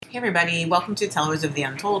Hey everybody, welcome to Tellers of the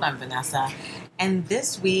Untold. I'm Vanessa, and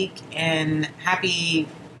this week, and happy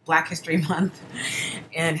Black History Month,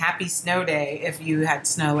 and happy snow day if you had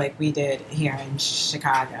snow like we did here in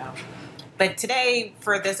Chicago. But today,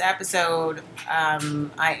 for this episode,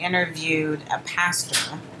 I interviewed a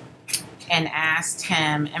pastor and asked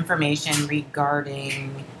him information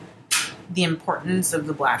regarding the importance of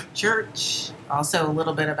the Black church, also a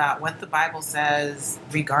little bit about what the Bible says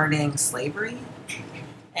regarding slavery.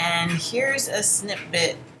 And here's a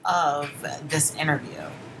snippet of this interview.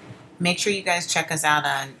 Make sure you guys check us out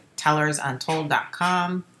on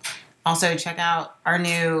tellersuntold.com. Also, check out our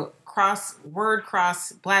new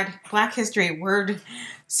Black History word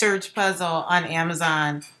search puzzle on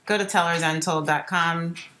Amazon. Go to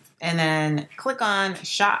tellersuntold.com and then click on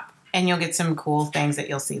shop, and you'll get some cool things that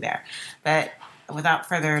you'll see there. But without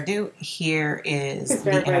further ado, here is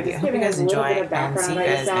the interview. I hope you guys enjoy, and see you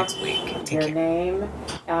guys next week. Take care. Name,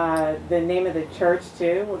 the name of the church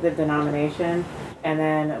too, the denomination, and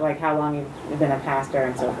then like how long you've been a pastor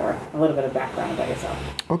and so forth. A little bit of background about yourself.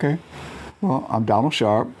 Okay. Well, I'm Donald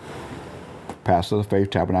Sharp, pastor of the Faith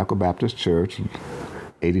Tabernacle Baptist Church,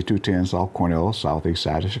 8210 South Cornell, southeast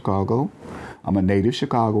side of Chicago. I'm a native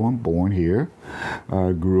Chicagoan, born here,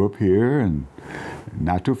 grew up here, and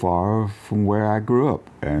not too far from where I grew up,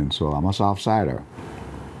 and so I'm a South Sider.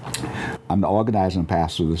 I'm the organizing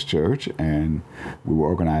pastor of this church, and we were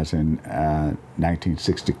organized in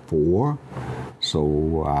 1964,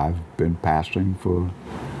 so I've been pastoring for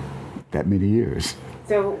that many years.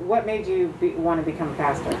 So what made you want to become a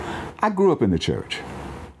pastor? I grew up in the church,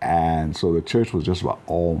 and so the church was just about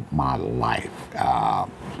all my life.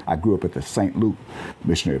 I grew up at the St. Luke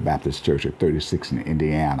Missionary Baptist Church at 36 in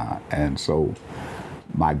Indiana, and so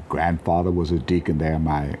my grandfather was a deacon there.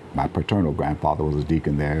 My paternal grandfather was a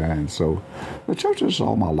deacon there, and so the church was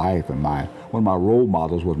all my life. And one of my role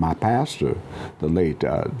models was my pastor, the late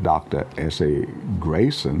Dr. S.A.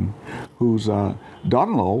 Grayson, whose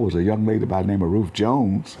daughter-in-law was a young lady by the name of Ruth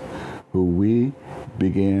Jones, who we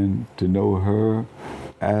began to know her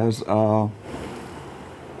as I'm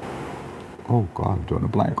drawing a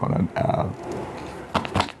blank on it.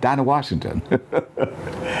 Dinah Washington.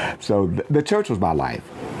 So the church was my life.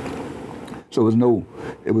 So it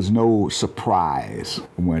was no surprise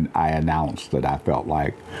when I announced that I felt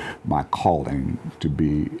like my calling to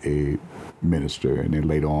be a minister, and then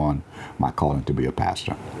later on my calling to be a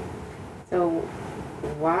pastor. So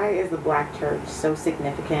why is the Black church so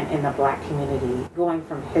significant in the Black community, going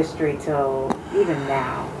from history till even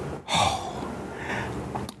now?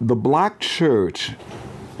 The Black church,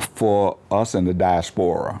 for us in the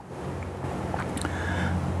diaspora,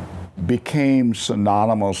 became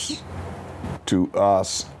synonymous to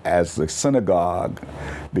us as the synagogue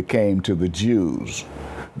became to the Jews.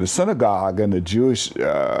 The synagogue and the Jewish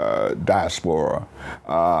diaspora,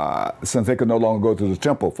 since they could no longer go to the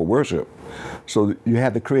temple for worship, so you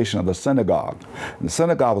had the creation of the synagogue. And the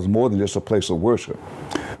synagogue was more than just a place of worship,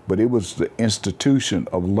 but it was the institution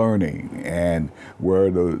of learning and where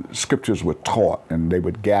the scriptures were taught and they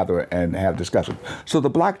would gather and have discussion. So the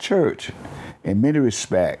Black church, in many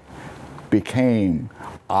respects, became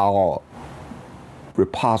our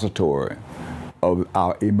repository of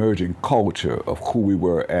our emerging culture of who we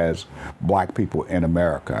were as Black people in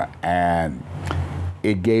America. And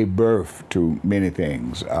it gave birth to many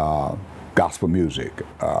things. Gospel music,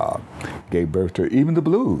 gave birth to even the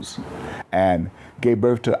blues, and gave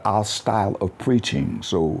birth to our style of preaching.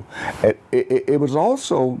 So it was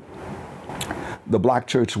also, the Black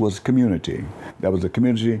church was community. There was a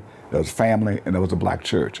community, there was family, and there was a Black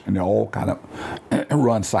church, and they all kind of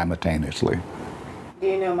run simultaneously. Do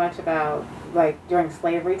you know much about, like, during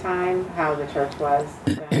slavery time, how the church was?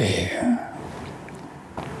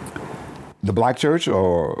 The Black church,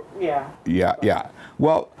 or? Yeah.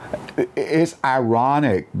 Well, it's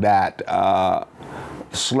ironic that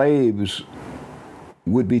slaves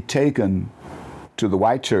would be taken to the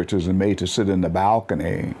white churches and made to sit in the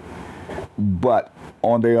balcony, but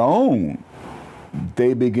on their own,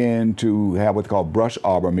 they began to have what's called brush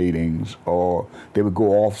arbor meetings, or they would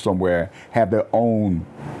go off somewhere, have their own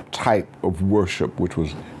type of worship, which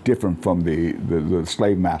was different from the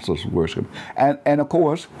slave masters' worship. And of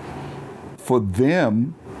course, for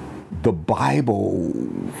them, the Bible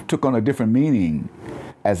took on a different meaning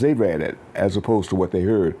as they read it, as opposed to what they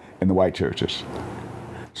heard in the white churches.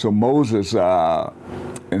 So Moses,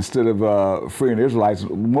 instead of freeing the Israelites,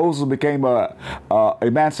 Moses became a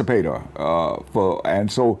emancipator. And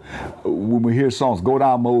so when we hear songs, "Go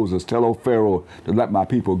down, Moses, tell old Pharaoh to let my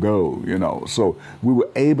people go," so we were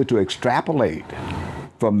able to extrapolate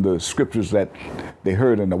from the scriptures that they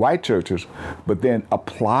heard in the white churches, but then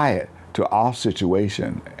apply it to our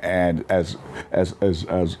situation and as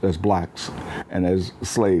blacks and as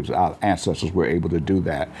slaves, our ancestors were able to do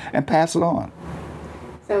that and pass it on.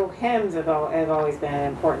 So hymns have always been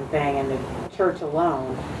an important thing in the church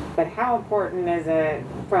alone, but how important is it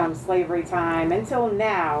from slavery time until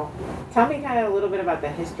now? Tell me kind of a little bit about the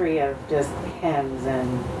history of just hymns and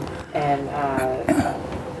in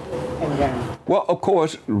general. Well, of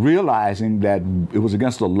course, realizing that it was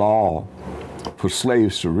against the law for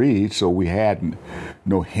slaves to read, so we had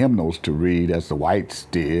no hymnals to read as the whites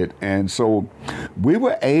did, and so we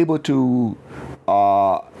were able to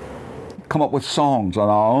come up with songs on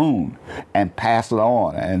our own and pass it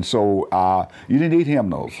on, and so you didn't need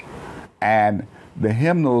hymnals, and the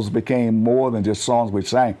hymnals became more than just songs we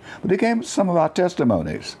sang, but they became some of our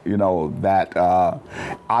testimonies, that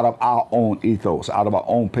out of our own ethos, out of our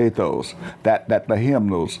own pathos, that the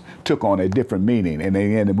hymnals took on a different meaning. And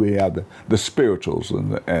then we have the spirituals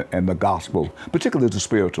and the gospels, particularly the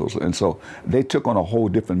spirituals. And so they took on a whole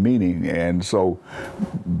different meaning. And so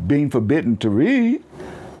being forbidden to read,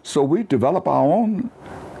 so we developed our own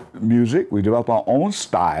music, we developed our own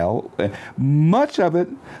style. Much of it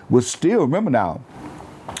was still, remember now,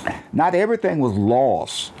 not everything was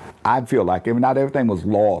lost. I feel like not everything was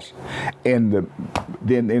lost in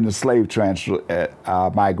the slave transfer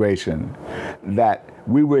migration. That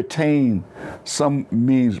we retained some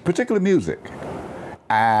means, particularly music,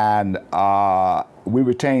 and we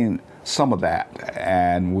retained some of that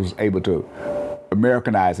and was able to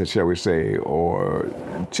Americanize it, shall we say, or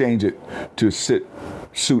change it to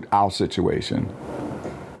suit our situation.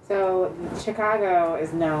 So Chicago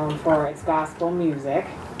is known for its gospel music,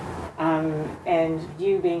 and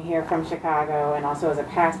you being here from Chicago and also as a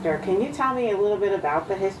pastor, can you tell me a little bit about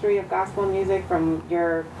the history of gospel music from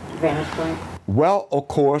your vantage point? Well, of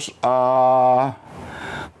course,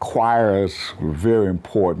 choirs were very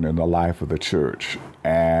important in the life of the church,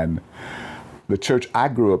 and the church I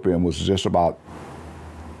grew up in was just about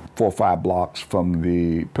 4 or 5 blocks from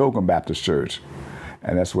the Pilgrim Baptist Church.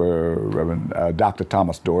 And that's where Reverend Dr.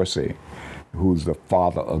 Thomas Dorsey, who's the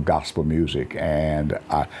father of gospel music. And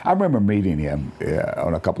I remember meeting him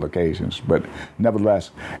on a couple of occasions, but nevertheless,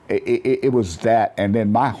 it was that. And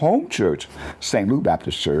then my home church, St. Luke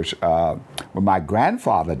Baptist Church, when my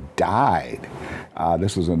grandfather died,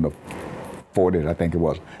 this was in the 40s, I think it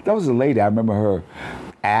was. That was a lady, I remember her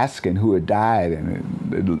asking who had died, and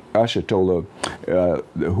the usher told her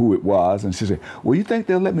who it was, and she said, well, you think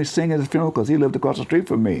they'll let me sing at his funeral because he lived across the street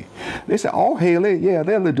from me? They said, oh, Haley, yeah,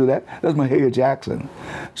 they'll do that. That's Mahalia Jackson.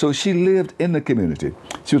 So she lived in the community.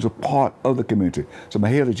 She was a part of the community. So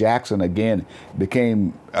Mahalia Jackson, again,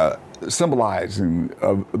 became symbolizing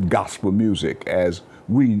of gospel music as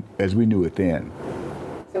we knew it then.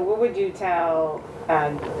 So what would you tell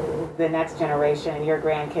the next generation, your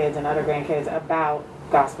grandkids and other grandkids, about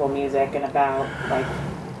gospel music and about like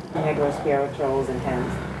Negro spirituals and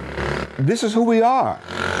hymns? This is who we are.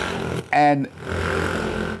 And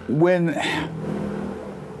when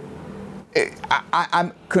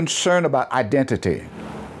I'm concerned about identity,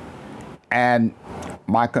 and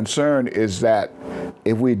my concern is that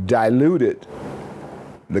if we diluted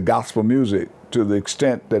the gospel music to the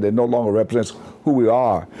extent that it no longer represents who we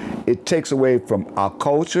are, it takes away from our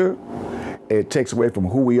culture, it takes away from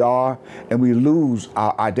who we are, and we lose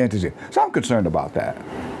our identity. So I'm concerned about that.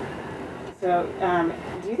 So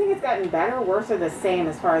do you think it's gotten better, worse, or the same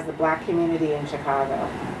as far as the black community in Chicago?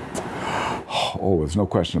 Oh, there's no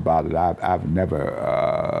question about it. I've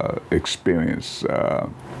never experienced the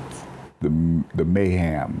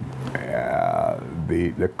mayhem,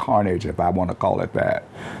 the carnage, if I want to call it that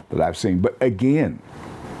I've seen. But again,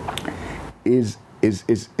 is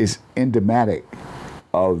emblematic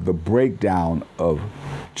of the breakdown of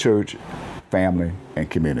church, family, and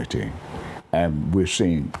community, and we're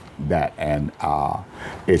seeing that, and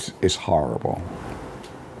it's horrible.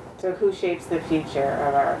 So who shapes the future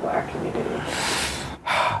of our black community?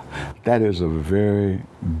 That is a very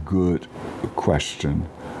good question.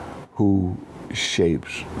 Who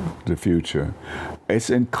shapes the future? It's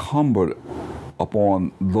incumbent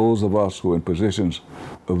upon those of us who are in positions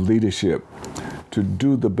of leadership to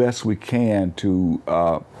do the best we can to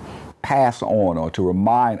pass on or to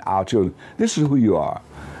remind our children, this is who you are.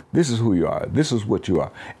 This is who you are. This is what you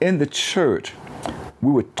are. In the church,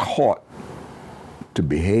 we were taught to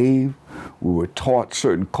behave. We were taught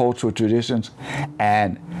certain cultural traditions.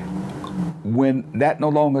 And when that no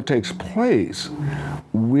longer takes place,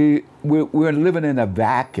 we're living in a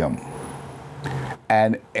vacuum.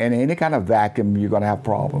 And in any kind of vacuum, you're going to have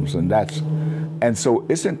problems. And that's And so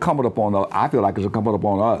it's incumbent upon us, I feel like it's incumbent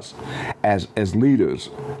upon us as leaders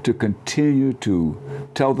to continue to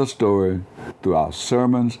tell the story through our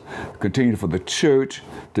sermons, continue for the church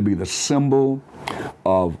to be the symbol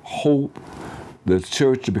of hope, the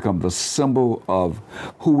church to become the symbol of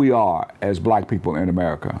who we are as black people in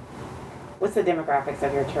America. What's the demographics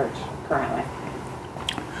of your church currently?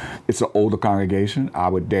 It's an older congregation. I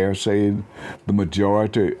would dare say the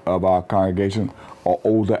majority of our congregation are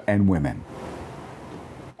older and women.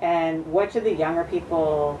 And what should the younger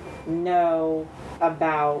people know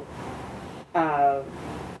about,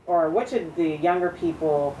 or what should the younger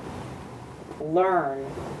people learn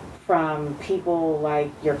from people like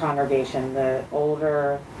your congregation, the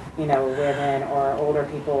older, women or older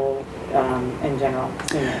people in general,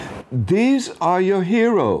 seniors? These are your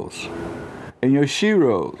heroes and your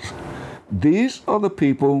sheroes. These are the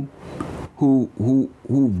people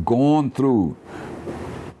who've gone through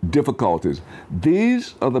difficulties.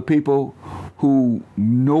 These are the people who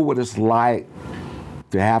know what it's like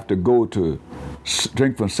to have to go to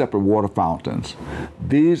drink from separate water fountains.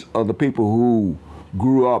 These are the people who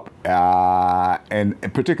grew up, and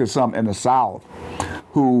in particular some in the South,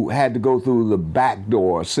 who had to go through the back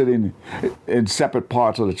door, sitting in separate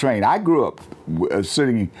parts of the train. I grew up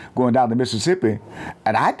going down to Mississippi,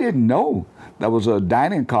 and I didn't know there was a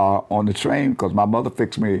dining car on the train because my mother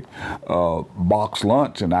fixed me a box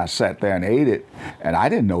lunch, and I sat there and ate it. And I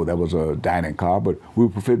didn't know there was a dining car, but we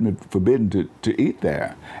were forbidden to eat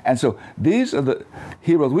there. And so these are the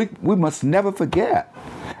heroes we must never forget.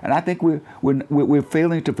 And I think we're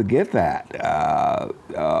failing to forget that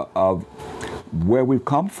of where we've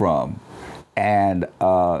come from. And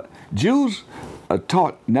Jews are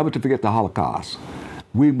taught never to forget the Holocaust.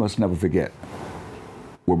 We must never forget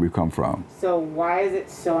where we've come from. So why is it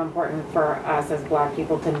so important for us as black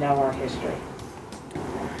people to know our history?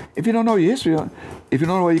 If you don't know your history, if you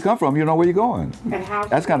don't know where you come from, you don't know where you're going. And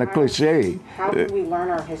that's kind of cliche. How can we learn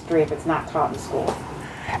our history if it's not taught in school?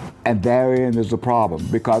 And therein is the problem,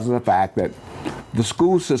 because of the fact that the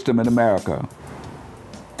school system in America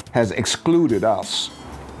has excluded us.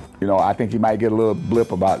 I think you might get a little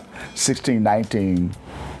blip about 1619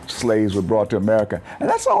 slaves were brought to America, and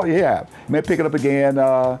that's all you have. You may pick it up again,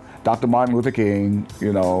 Dr. Martin Luther King,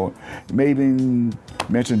 maybe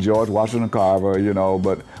mention George Washington Carver,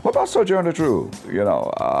 but what about Sojourner Truth? What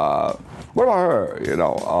about her?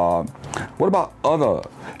 What about other?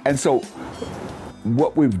 And so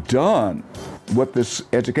what we've done, what this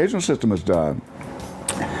educational system has done,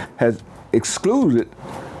 has excluded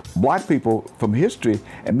black people from history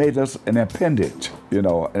and made us an appendage, an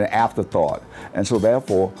afterthought. And so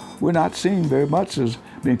therefore, we're not seen very much as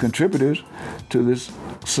being contributors to this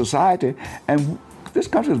society. And this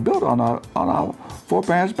country is built on our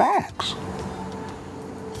foreparents' backs.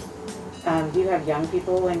 Do you have young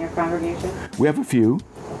people in your congregation? We have a few.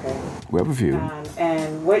 Okay. We have a few.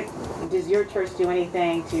 And what does your church do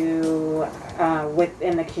anything to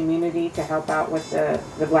within the community to help out with the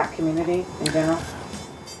black community in general?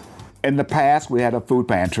 In the past, we had a food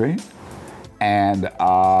pantry, and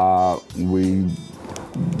we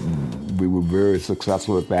were very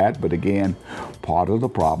successful with that. But again, part of the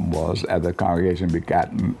problem was as the congregation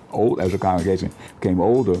became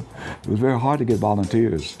older, it was very hard to get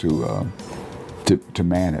volunteers to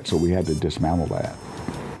man it. So we had to dismantle that.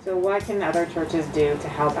 So what can other churches do to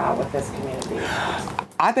help out with this community?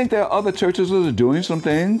 I think there are other churches that are doing some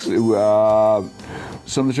things.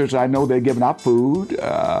 Some of the churches I know, they're giving out food.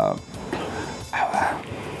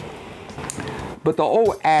 But the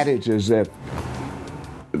old adage is that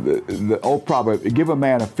the old proverb, give a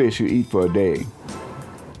man a fish, you eat for a day.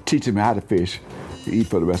 Teach him how to fish, you eat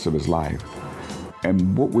for the rest of his life.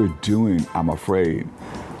 And what we're doing, I'm afraid,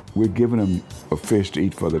 we're giving him a fish to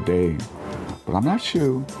eat for the day. But I'm not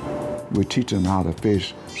sure we're teaching them how to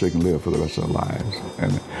fish so they can live for the rest of their lives.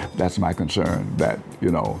 And that's my concern, that,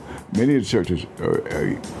 many of the churches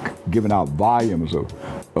are giving out volumes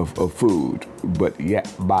of food, but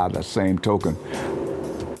yet by the same token,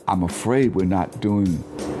 I'm afraid we're not doing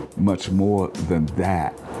much more than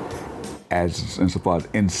that insofar as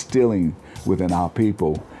instilling within our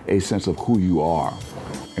people a sense of who you are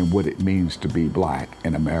and what it means to be black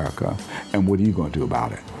in America, and what are you going to do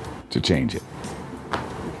about it to change it.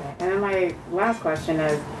 Okay. And then my last question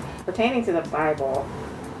is, pertaining to the Bible,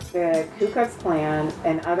 the Ku Klux Klan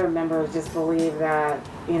and other members just believe that,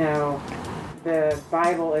 the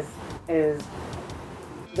Bible is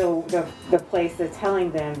the place that's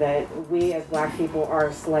telling them that we as black people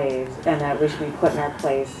are slaves and that we should be put in our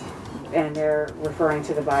place, and they're referring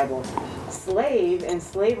to the Bible. Slave and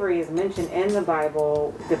slavery is mentioned in the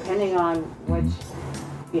Bible, depending on which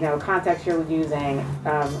context you're using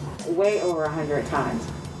way over 100 times.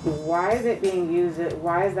 Why is it being used?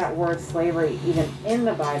 Why is that word slavery even in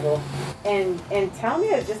the Bible? And tell me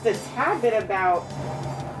just a tad bit about,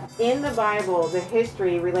 in the Bible, the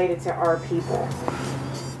history related to our people.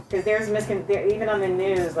 Because there's even on the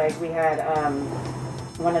news, like we had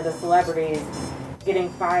one of the celebrities getting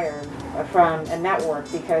fired from a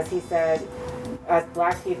network because he said us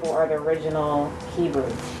black people are the original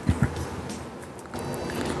Hebrews.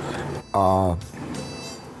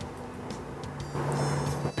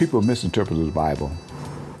 People misinterpret the Bible.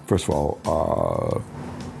 First of all,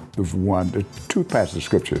 there's two passages of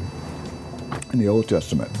scripture in the Old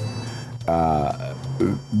Testament.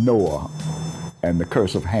 Noah and the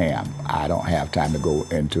curse of Ham. I don't have time to go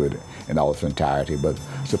into it in all its entirety, but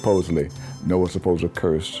supposedly Noah supposed to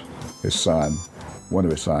curse his son, one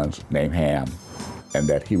of his sons named Ham, and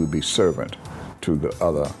that he would be servant to the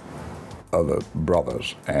other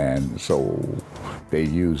brothers. And so they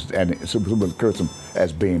used, and someone cursed him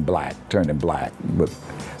as being black, turned him black, but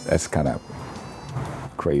that's kind of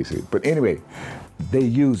crazy. But anyway, they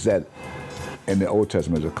used that in the Old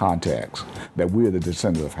Testament as a context, that we're the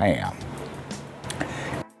descendants of Ham.